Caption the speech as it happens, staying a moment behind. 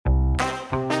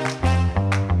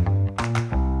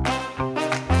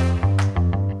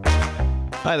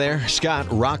Hi there, Scott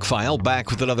Rockfile back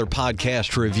with another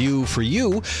podcast review for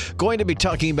you. Going to be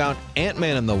talking about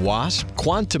Ant-Man and the Wasp,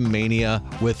 Quantumania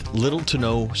with little to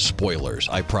no spoilers,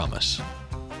 I promise.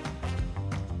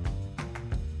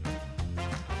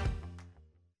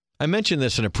 I mentioned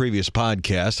this in a previous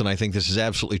podcast, and I think this is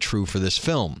absolutely true for this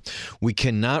film. We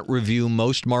cannot review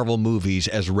most Marvel movies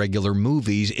as regular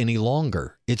movies any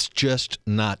longer. It's just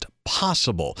not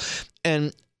possible.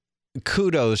 And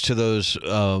kudos to those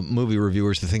movie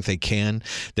reviewers that think that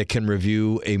can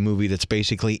review a movie that's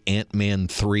basically Ant-Man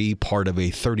 3, part of a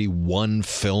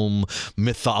 31-film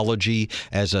mythology,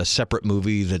 as a separate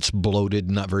movie that's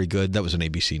bloated, not very good. That was an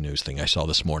ABC News thing I saw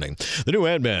this morning. The new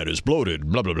Ant-Man is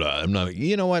bloated, blah, blah, blah.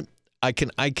 You know what? I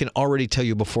can already tell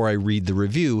you before I read the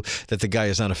review that the guy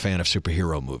is not a fan of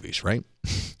superhero movies, right?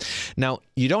 Now,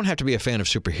 you don't have to be a fan of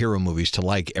superhero movies to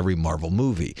like every Marvel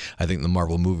movie. I think the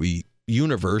Marvel movie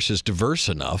universe is diverse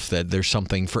enough that there's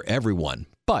something for everyone.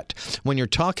 But when you're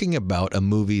talking about a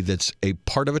movie that's a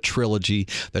part of a trilogy,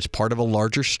 that's part of a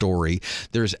larger story,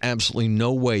 there's absolutely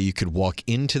no way you could walk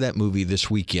into that movie this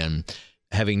weekend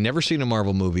having never seen a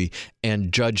Marvel movie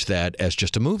and judge that as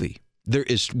just a movie. There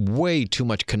is way too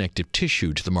much connective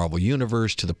tissue to the Marvel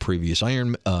universe, to the previous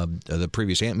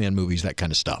previous Ant-Man movies, that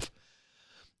kind of stuff.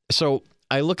 So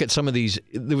I look at some of these.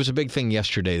 There was a big thing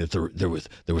yesterday that there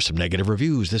was some negative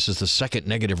reviews. This is the second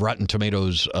negative Rotten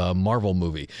Tomatoes Marvel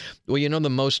movie. Well, you know, the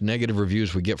most negative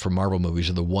reviews we get for Marvel movies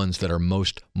are the ones that are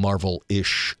most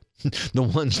Marvel-ish, the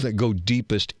ones that go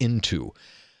deepest into.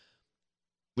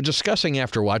 We're discussing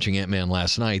after watching Ant-Man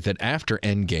last night that after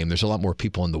Endgame, there's a lot more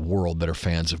people in the world that are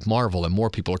fans of Marvel, and more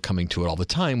people are coming to it all the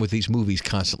time with these movies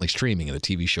constantly streaming and the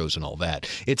TV shows and all that.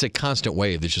 It's a constant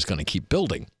wave that's just going to keep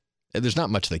building. There's not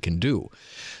much they can do.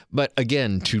 But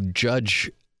again, to judge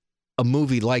a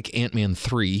movie like Ant-Man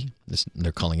 3,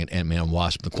 they're calling it Ant-Man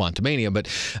Wasp, the Quantumania, but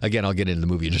again, I'll get into the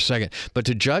movie in just a second. But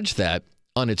to judge that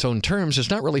on its own terms is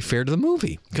not really fair to the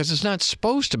movie, because it's not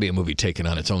supposed to be a movie taken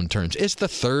on its own terms. It's the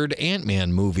third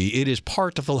Ant-Man movie. It is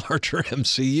part of the larger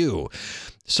MCU.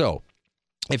 So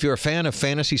if you're a fan of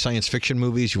fantasy science fiction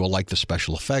movies, you will like the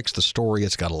special effects, the story.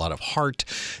 It's got a lot of heart.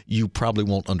 You probably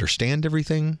won't understand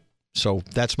everything. So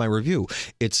that's my review.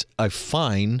 It's a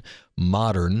fine,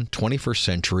 modern, 21st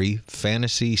century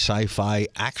fantasy sci-fi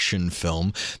action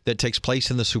film that takes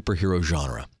place in the superhero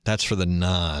genre. That's for the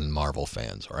non-Marvel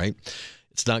fans, all right?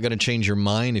 It's not going to change your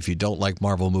mind. If you don't like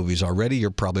Marvel movies already, you're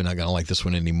probably not going to like this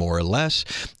one any more or less.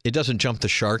 It doesn't jump the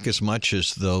shark as much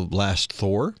as the last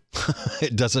Thor.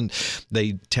 It doesn't.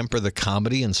 They temper the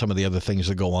comedy and some of the other things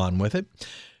that go on with it.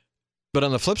 But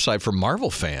on the flip side, for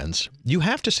Marvel fans, you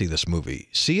have to see this movie.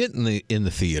 See it in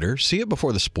the theater. See it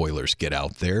before the spoilers get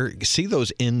out there. See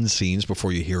those end scenes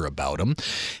before you hear about them,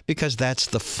 because that's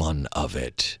the fun of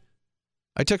it.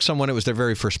 I took someone, it was their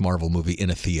very first Marvel movie in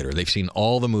a theater. They've seen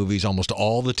all the movies, almost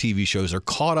all the TV shows. They're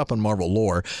caught up in Marvel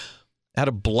lore. Had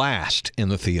a blast in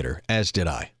the theater, as did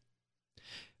I.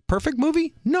 Perfect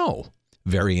movie? No.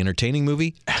 Very entertaining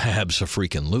movie?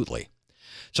 Abso-freaking-lutely.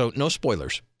 So no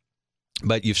spoilers.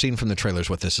 But you've seen from the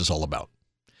trailers what this is all about.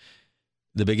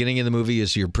 The beginning of the movie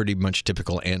is your pretty much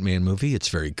typical Ant-Man movie. It's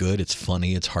very good. It's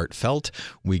funny. It's heartfelt.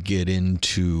 We get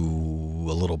into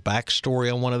a little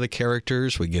backstory on one of the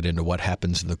characters. We get into what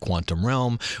happens in the quantum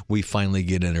realm. We finally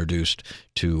get introduced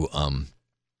to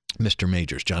Mr.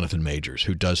 Majors, Jonathan Majors,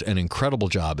 who does an incredible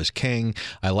job as Kang.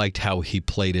 I liked how he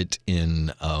played it in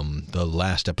the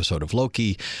last episode of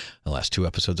Loki, the last two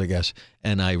episodes, I guess.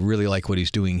 And I really like what he's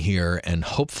doing here, and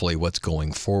hopefully what's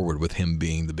going forward with him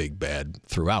being the big bad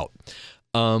throughout.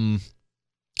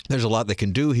 There's a lot they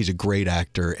can do. He's a great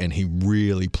actor, and he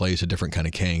really plays a different kind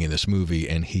of Kang in this movie,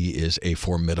 and he is a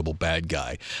formidable bad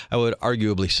guy. I would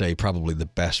arguably say probably the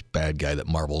best bad guy that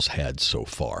Marvel's had so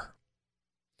far.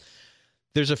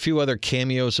 There's a few other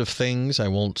cameos of things I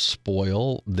won't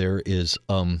spoil. There is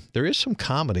some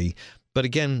comedy, but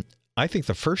again, I think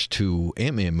the first two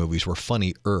Ant-Man movies were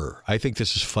funnier. I think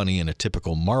this is funny in a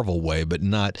typical Marvel way, but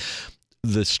not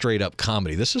the straight-up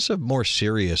comedy. This is a more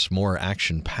serious, more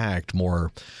action-packed,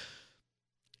 more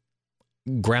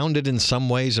grounded in some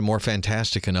ways and more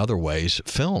fantastic in other ways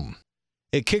film.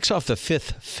 It kicks off the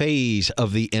fifth phase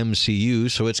of the MCU,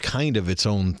 so it's kind of its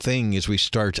own thing as we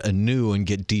start anew and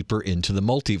get deeper into the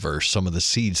multiverse, some of the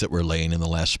seeds that were laying in the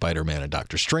last Spider-Man and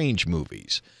Doctor Strange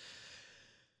movies.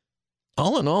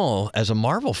 All in all, as a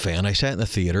Marvel fan, I sat in the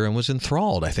theater and was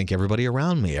enthralled. I think everybody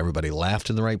around me, everybody laughed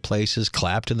in the right places,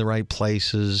 clapped in the right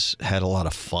places, had a lot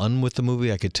of fun with the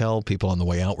movie. I could tell people on the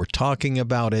way out were talking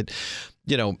about it.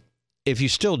 You know, if you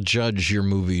still judge your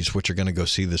movies, which you're going to go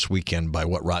see this weekend, by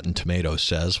what Rotten Tomatoes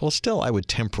says, well, still, I would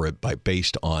temper it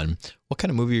based on what kind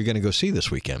of movie you're going to go see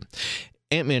this weekend.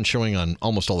 Ant-Man showing on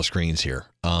almost all the screens here.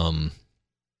 And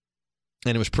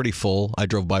it was pretty full. I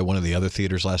drove by one of the other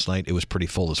theaters last night. It was pretty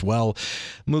full as well.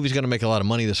 The movie's going to make a lot of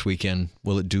money this weekend.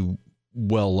 Will it do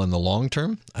well in the long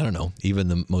term? I don't know. Even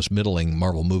the most middling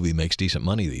Marvel movie makes decent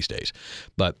money these days.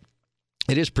 But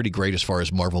it is pretty great as far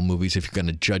as Marvel movies. If you're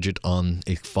going to judge it on,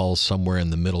 it falls somewhere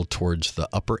in the middle towards the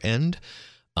upper end.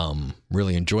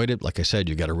 Really enjoyed it. Like I said,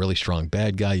 you got a really strong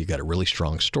bad guy. You got a really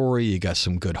strong story. You got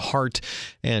some good heart.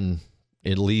 And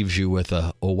it leaves you with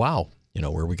oh, wow,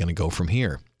 where are we going to go from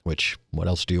here? Which, what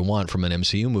else do you want from an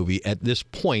MCU movie at this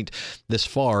point, this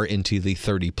far into the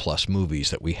 30-plus movies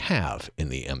that we have in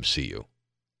the MCU?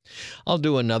 I'll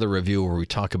do another review where we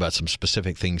talk about some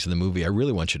specific things in the movie. I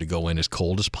really want you to go in as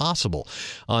cold as possible.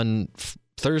 On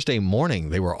Thursday morning,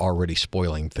 they were already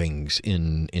spoiling things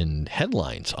in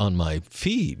headlines on my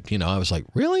feed. I was like,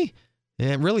 really?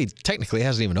 It really technically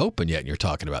hasn't even opened yet, and you're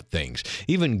talking about things.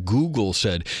 Even Google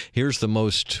said, here's the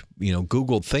most,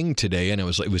 Googled thing today, and it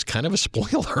was kind of a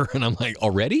spoiler. And I'm like,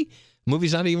 already? The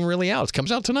movie's not even really out. It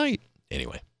comes out tonight.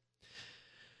 Anyway.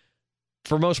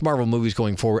 For most Marvel movies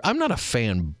going forward, I'm not a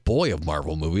fanboy of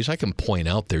Marvel movies. I can point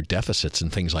out their deficits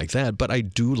and things like that, but I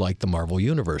do like the Marvel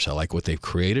Universe. I like what they've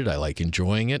created. I like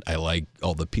enjoying it. I like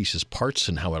all the pieces, parts,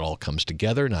 and how it all comes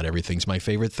together. Not everything's my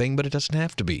favorite thing, but it doesn't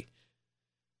have to be.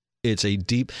 It's a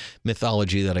deep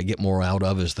mythology that I get more out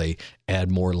of as they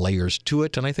add more layers to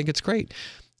it, and I think it's great.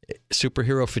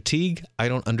 Superhero fatigue, I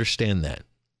don't understand that.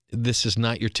 This is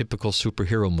not your typical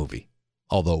superhero movie.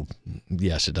 Although,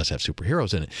 yes, it does have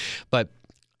superheroes in it. But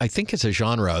I think as a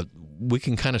genre, we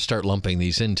can kind of start lumping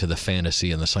these into the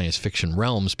fantasy and the science fiction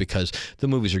realms because the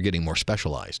movies are getting more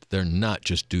specialized. They're not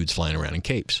just dudes flying around in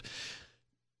capes.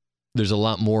 There's a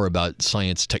lot more about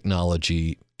science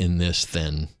technology in this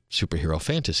than superhero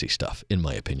fantasy stuff, in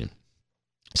my opinion.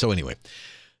 So anyway,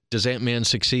 does Ant-Man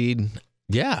succeed?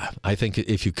 Yeah, I think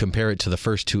if you compare it to the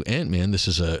first two Ant-Man, this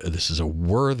is a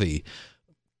worthy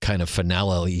kind of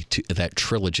finale to that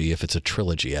trilogy, if it's a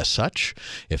trilogy as such,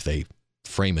 if they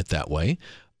frame it that way.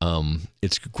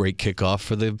 It's a great kickoff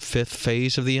for the fifth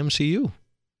phase of the MCU.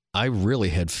 I really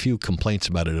had few complaints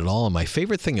about it at all. And my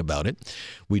favorite thing about it,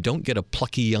 we don't get a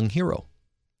plucky young hero.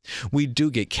 We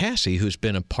do get Cassie, who's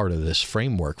been a part of this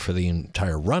framework for the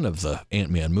entire run of the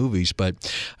Ant-Man movies.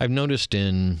 But I've noticed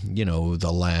in,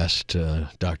 the last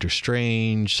Doctor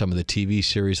Strange, some of the TV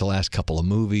series, the last couple of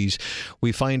movies,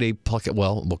 we find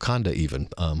Wakanda even,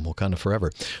 Wakanda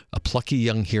Forever, a plucky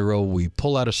young hero. We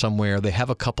pull out of somewhere, they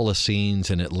have a couple of scenes,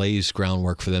 and it lays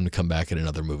groundwork for them to come back in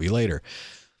another movie later.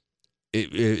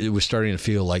 It was starting to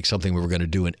feel like something we were going to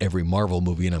do in every Marvel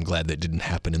movie, and I'm glad that didn't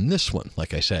happen in this one.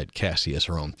 Like I said, Cassie has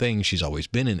her own thing. She's always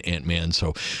been in Ant-Man,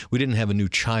 so we didn't have a new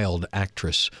child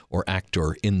actress or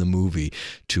actor in the movie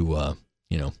to,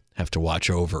 have to watch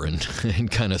over and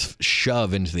kind of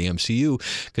shove into the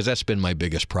MCU, because that's been my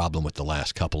biggest problem with the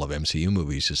last couple of MCU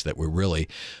movies is that we're really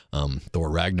Thor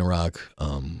Ragnarok,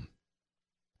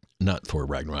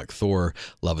 Thor,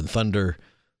 Love and Thunder,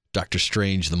 Doctor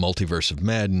Strange, The Multiverse of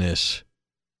Madness,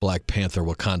 Black Panther,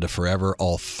 Wakanda Forever.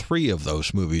 All three of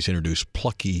those movies introduce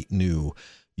plucky, new,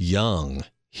 young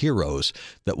heroes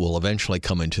that will eventually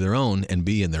come into their own and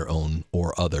be in their own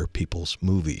or other people's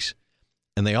movies.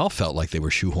 And they all felt like they were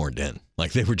shoehorned in,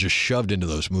 like they were just shoved into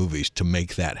those movies to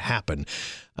make that happen.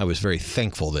 I was very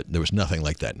thankful that there was nothing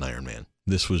like that in Iron Man.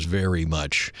 This was very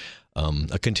much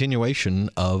a continuation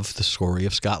of the story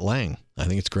of Scott Lang. I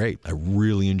think it's great. I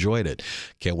really enjoyed it.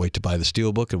 Can't wait to buy the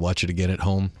Steelbook and watch it again at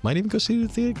home. Might even go see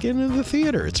it again in the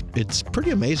theater. It's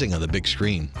pretty amazing on the big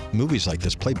screen. Movies like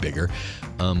this play bigger.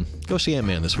 Go see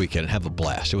Ant-Man this weekend and have a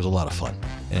blast. It was a lot of fun.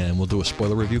 And we'll do a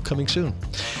spoiler review coming soon.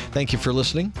 Thank you for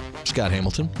listening. Scott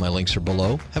Hamilton. My links are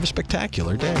below. Have a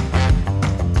spectacular day.